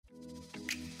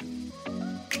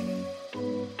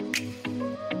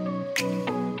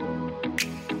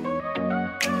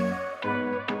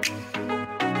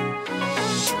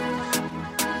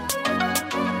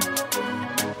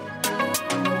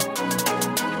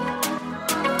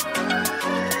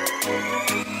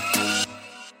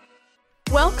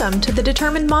Welcome to the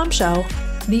Determined Mom Show,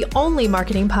 the only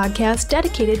marketing podcast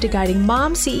dedicated to guiding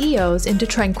mom CEOs into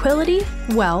tranquility,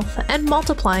 wealth, and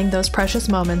multiplying those precious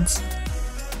moments.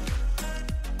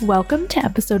 Welcome to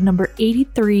episode number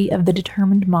 83 of the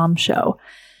Determined Mom Show.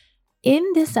 In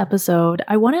this episode,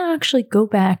 I want to actually go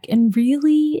back and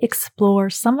really explore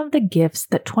some of the gifts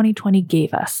that 2020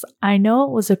 gave us. I know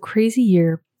it was a crazy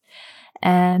year,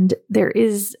 and there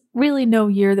is really no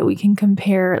year that we can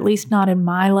compare, at least not in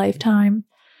my lifetime,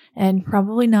 and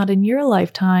probably not in your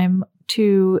lifetime,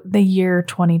 to the year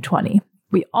 2020.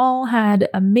 We all had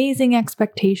amazing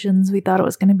expectations. We thought it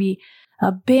was going to be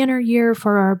a banner year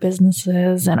for our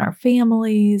businesses and our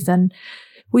families, and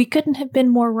we couldn't have been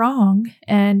more wrong,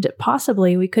 and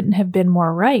possibly we couldn't have been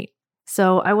more right.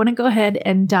 So I want to go ahead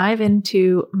and dive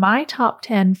into my top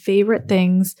 10 favorite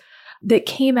things that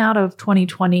came out of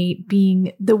 2020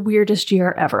 being the weirdest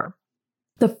year ever.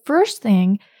 The first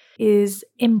thing is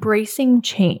embracing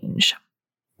change.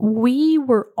 We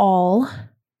were all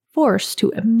forced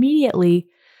to immediately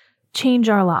change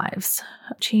our lives,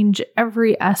 change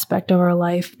every aspect of our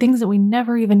life. Things that we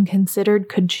never even considered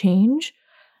could change,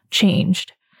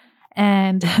 changed.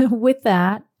 And with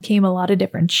that came a lot of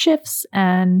different shifts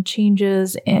and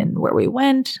changes in where we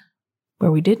went,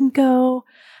 where we didn't go,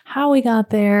 how we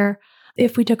got there,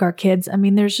 if we took our kids. I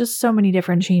mean, there's just so many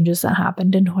different changes that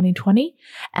happened in 2020.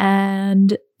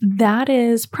 And that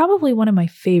is probably one of my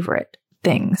favorite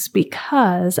things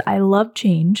because I love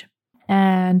change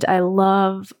and I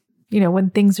love, when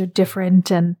things are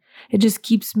different, and it just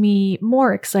keeps me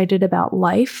more excited about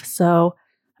life. So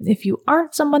if you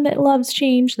aren't someone that loves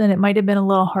change, then it might have been a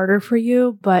little harder for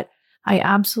you, but I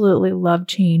absolutely love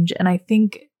change. And I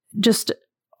think just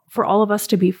for all of us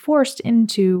to be forced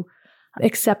into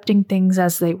accepting things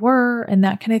as they were and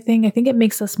that kind of thing, I think it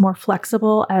makes us more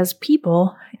flexible as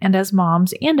people and as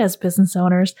moms and as business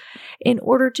owners in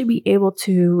order to be able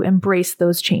to embrace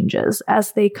those changes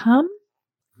as they come.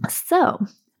 So,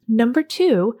 number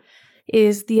 2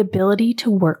 is the ability to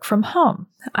work from home.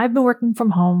 I've been working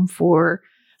from home for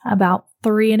about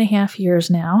 3.5 years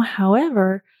now.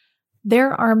 However,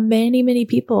 there are many, many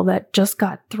people that just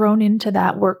got thrown into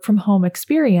that work from home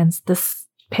experience this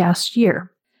past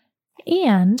year.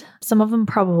 And some of them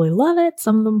probably love it,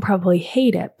 some of them probably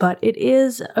hate it, but it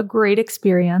is a great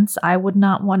experience. I would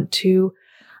not want to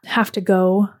have to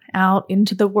go out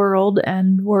into the world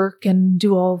and work and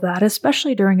do all that,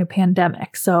 especially during a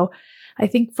pandemic. So I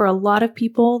think for a lot of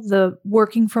people, the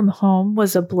working from home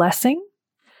was a blessing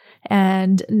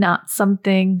and not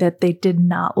something that they did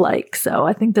not like. So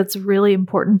I think that's really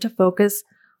important to focus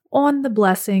on the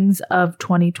blessings of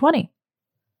 2020.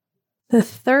 The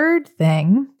third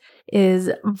thing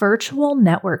is virtual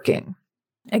networking.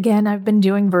 Again, I've been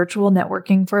doing virtual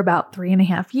networking for about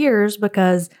 3.5 years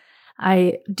because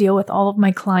I deal with all of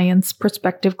my clients,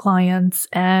 prospective clients,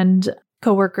 and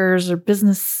coworkers or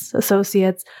business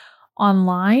associates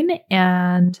online.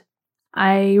 And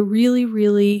I really,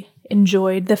 really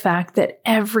enjoyed the fact that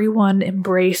everyone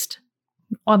embraced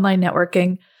online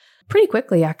networking pretty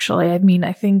quickly, actually. I mean,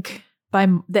 I think by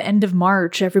the end of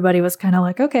March, everybody was kind of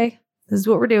like, okay, this is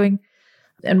what we're doing.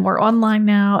 And we're online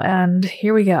now, and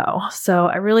here we go. So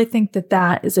I really think that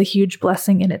that is a huge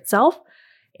blessing in itself.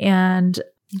 And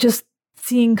just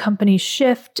seeing companies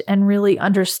shift and really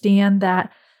understand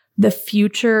that the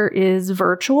future is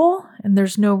virtual, and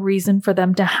there's no reason for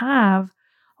them to have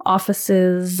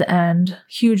offices and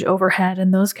huge overhead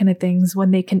and those kind of things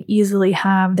when they can easily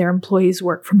have their employees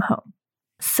work from home.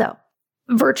 So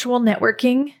virtual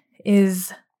networking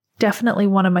is definitely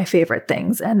one of my favorite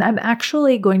things. And I'm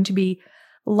actually going to be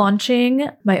launching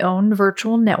my own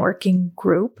virtual networking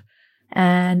group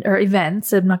or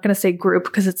events. I'm not going to say group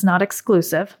because it's not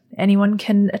exclusive. Anyone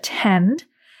can attend,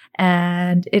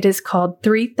 and it is called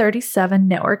 337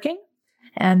 Networking.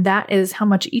 And that is how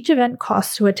much each event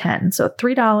costs to attend. So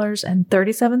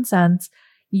 $3.37.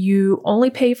 You only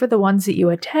pay for the ones that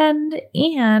you attend,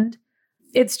 and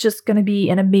it's just going to be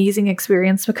an amazing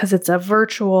experience because it's a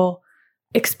virtual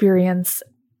experience,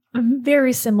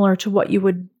 very similar to what you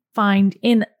would find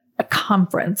in a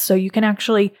conference. So you can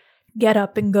actually get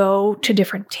up and go to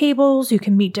different tables. You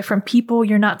can meet different people.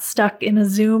 You're not stuck in a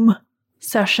Zoom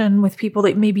session with people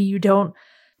that maybe you don't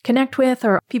connect with,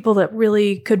 or people that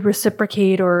really could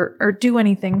reciprocate or do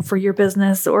anything for your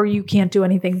business, or you can't do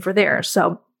anything for theirs.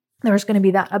 So there's going to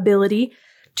be that ability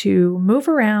to move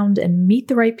around and meet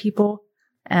the right people,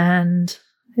 and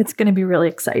it's going to be really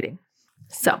exciting.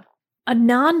 So a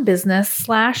non-business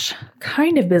 /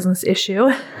 kind of business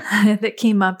issue that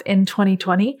came up in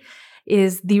 2020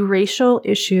 is the racial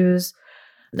issues,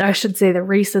 I should say the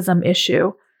racism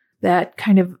issue that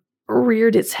kind of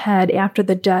reared its head after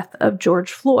the death of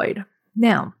George Floyd.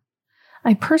 Now,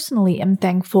 I personally am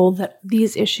thankful that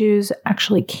these issues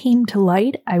actually came to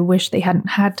light. I wish they hadn't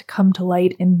had to come to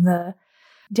light in the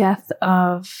death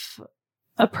of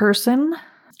a person,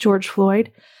 George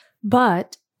Floyd,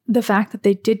 but the fact that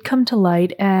they did come to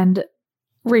light and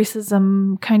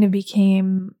racism kind of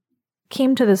came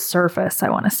to the surface, I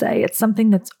want to say. It's something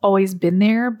that's always been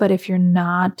there, but if you're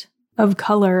not of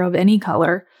color, of any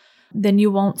color, then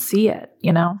you won't see it,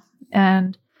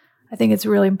 And I think it's a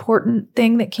really important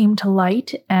thing that came to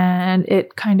light, and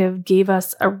it kind of gave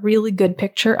us a really good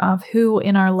picture of who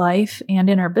in our life and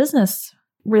in our business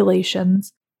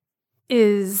relations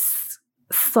is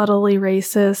subtly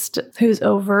racist, who's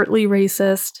overtly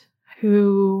racist,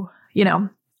 who,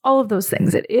 all of those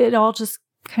things. It all just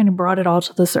kind of brought it all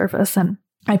to the surface. And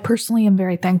I personally am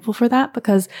very thankful for that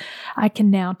because I can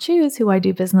now choose who I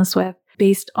do business with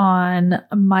based on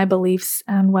my beliefs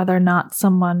and whether or not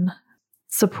someone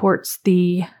supports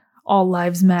the All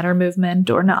Lives Matter movement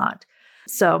or not.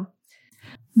 So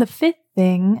the fifth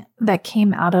thing that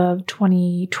came out of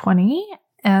 2020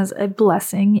 as a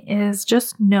blessing is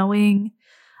just knowing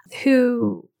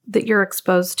who that you're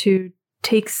exposed to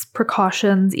takes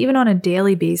precautions, even on a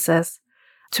daily basis,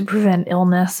 to prevent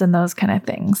illness and those kind of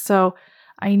things. So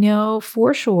I know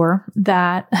for sure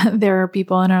that there are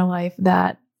people in our life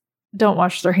that don't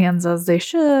wash their hands as they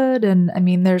should.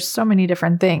 And there's so many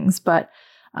different things, but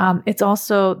it's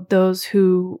also those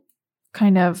who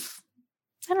kind of,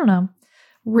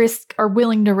 are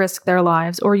willing to risk their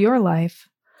lives or your life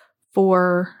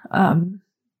for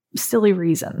silly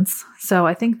reasons. So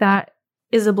I think that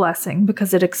is a blessing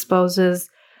because it exposes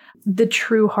the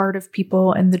true heart of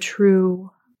people and the true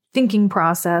thinking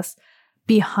process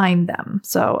behind them.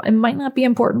 So it might not be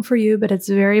important for you, but it's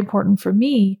very important for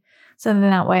me. So then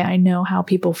that way I know how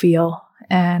people feel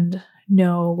and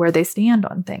know where they stand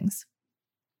on things.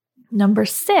 Number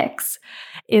 6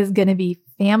 is going to be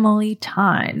family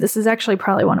time. This is actually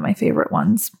probably one of my favorite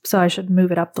ones, so I should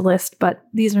move it up the list, but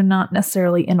these are not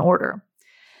necessarily in order.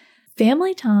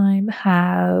 Family time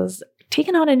has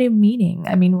taken on a new meaning.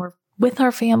 We're with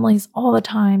our families all the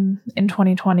time in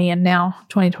 2020 and now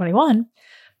 2021,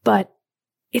 but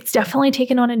it's definitely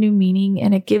taken on a new meaning,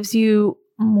 and it gives you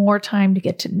more time to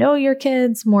get to know your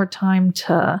kids, more time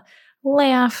to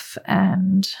laugh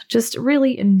and just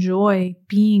really enjoy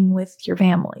being with your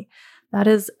family. That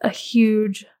is a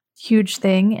huge, huge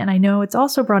thing. And I know it's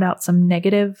also brought out some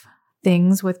negative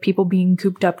things with people being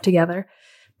cooped up together,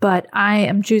 but I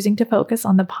am choosing to focus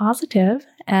on the positive,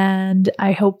 and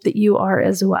I hope that you are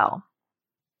as well.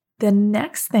 The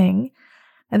next thing,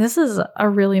 and this is a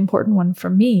really important one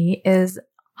for me, is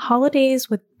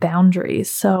holidays with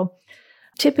boundaries. So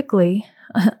typically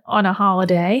on a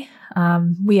holiday,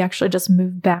 we actually just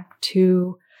moved back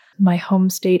to my home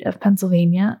state of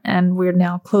Pennsylvania, and we're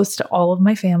now close to all of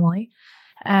my family.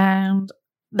 And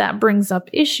that brings up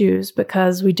issues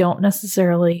because we don't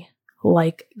necessarily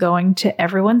like going to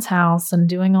everyone's house and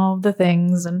doing all of the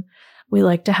things. And we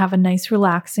like to have a nice,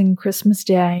 relaxing Christmas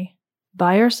day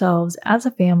by ourselves as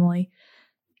a family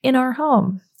in our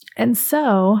home. And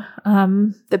so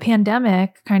the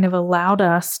pandemic kind of allowed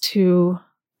us to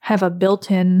have a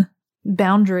built-in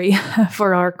boundary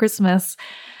for our Christmas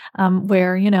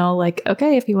where,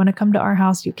 okay, if you want to come to our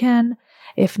house, you can.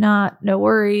 If not, no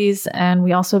worries. And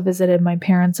we also visited my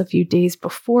parents a few days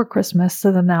before Christmas.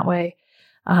 So then that way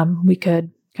we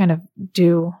could kind of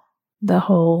do the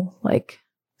whole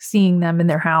seeing them in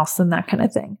their house and that kind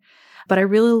of thing. But I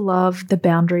really love the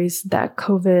boundaries that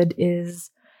COVID is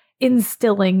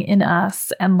instilling in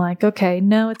us, and okay,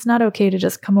 no, it's not okay to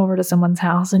just come over to someone's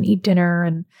house and eat dinner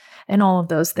and all of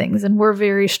those things. And we're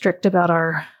very strict about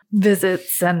our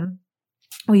visits, and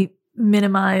we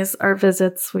minimize our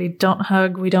visits. We don't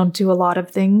hug. We don't do a lot of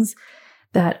things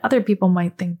that other people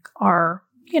might think are,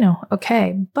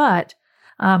 okay. But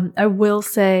I will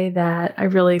say that I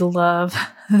really love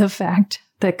the fact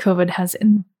that COVID has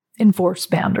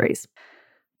enforced boundaries.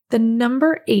 The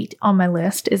number 8 on my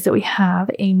list is that we have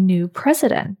a new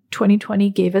president. 2020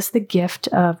 gave us the gift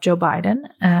of Joe Biden,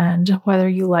 and whether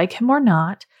you like him or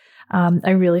not, I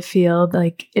really feel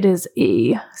like it is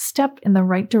a step in the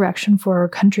right direction for our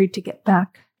country to get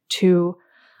back to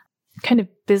kind of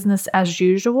business as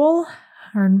usual,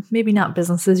 or maybe not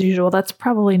business as usual. That's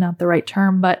probably not the right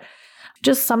term, but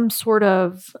just some sort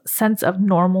of sense of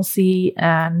normalcy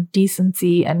and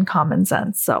decency and common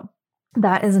sense. So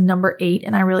that is a number 8.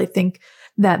 And I really think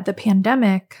that the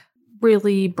pandemic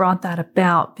really brought that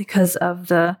about because of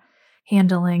the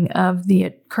handling of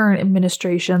the current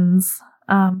administration's,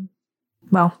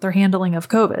 their handling of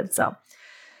COVID. So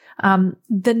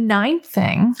The ninth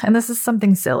thing, and this is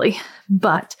something silly,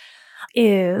 but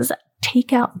is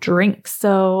takeout drinks.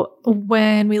 So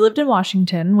when we lived in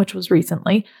Washington, which was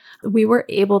recently, we were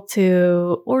able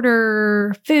to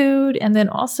order food and then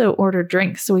also order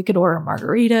drinks. So we could order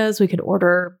margaritas, we could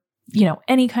order,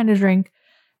 any kind of drink,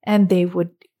 and they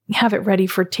would have it ready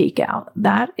for takeout.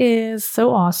 That is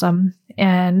so awesome.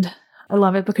 And I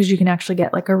love it because you can actually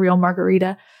get like a real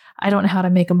margarita. I don't know how to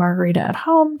make a margarita at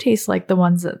home. Tastes like the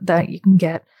ones that you can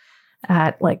get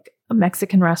at like a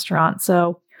Mexican restaurant.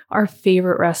 So our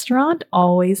favorite restaurant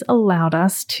always allowed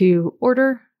us to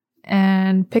order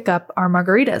and pick up our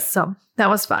margaritas. So that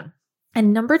was fun.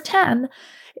 And number 10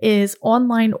 is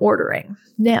online ordering.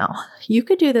 Now, you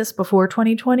could do this before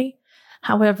 2020.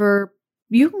 However,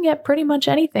 you can get pretty much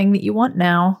anything that you want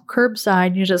now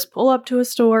curbside. You just pull up to a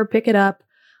store, pick it up,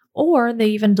 or they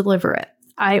even deliver it.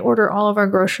 I order all of our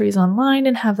groceries online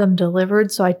and have them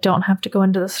delivered so I don't have to go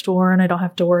into the store and I don't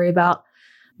have to worry about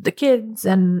the kids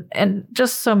and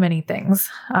just so many things.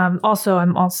 I'm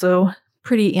also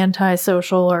pretty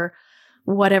antisocial, or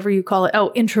whatever you call it.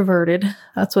 Oh, introverted.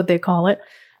 That's what they call it.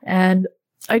 And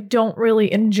I don't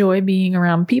really enjoy being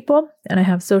around people, and I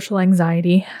have social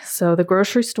anxiety. So the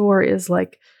grocery store is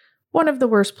like one of the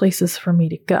worst places for me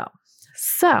to go.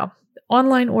 So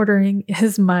online ordering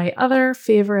is my other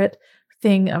favorite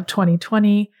thing of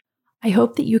 2020. I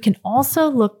hope that you can also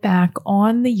look back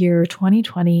on the year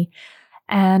 2020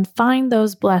 and find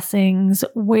those blessings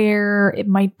where it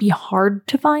might be hard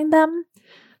to find them.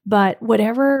 But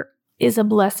whatever is a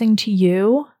blessing to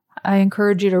you, I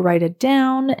encourage you to write it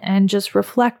down and just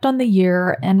reflect on the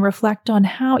year and reflect on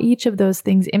how each of those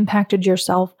things impacted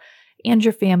yourself and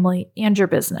your family and your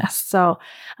business. So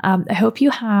I hope you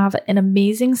have an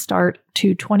amazing start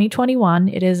to 2021.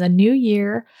 It is a new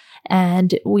year,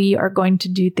 and we are going to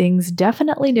do things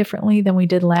definitely differently than we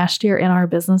did last year in our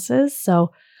businesses.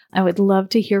 So I would love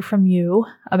to hear from you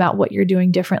about what you're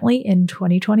doing differently in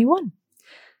 2021.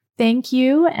 Thank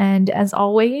you. And as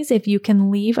always, if you can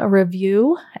leave a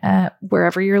review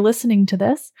wherever you're listening to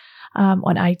this,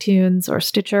 on iTunes or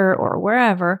Stitcher or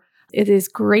wherever, it is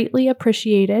greatly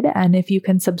appreciated. And if you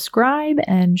can subscribe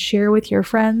and share with your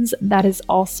friends, that is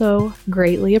also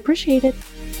greatly appreciated.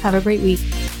 Have a great week.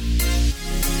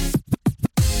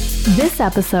 This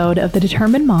episode of the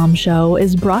Determined Mom Show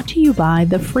is brought to you by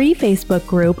the free Facebook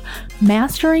group,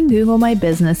 Mastering Google My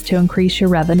Business to Increase Your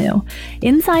Revenue.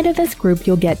 Inside of this group,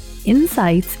 you'll get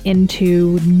insights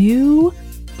into new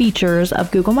features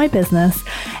of Google My Business,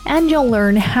 and you'll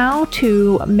learn how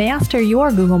to master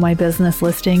your Google My Business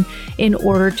listing in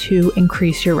order to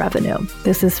increase your revenue.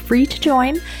 This is free to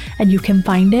join, and you can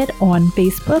find it on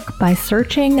Facebook by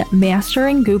searching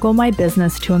Mastering Google My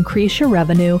Business to Increase Your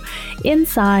Revenue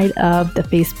inside of the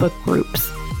Facebook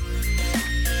groups.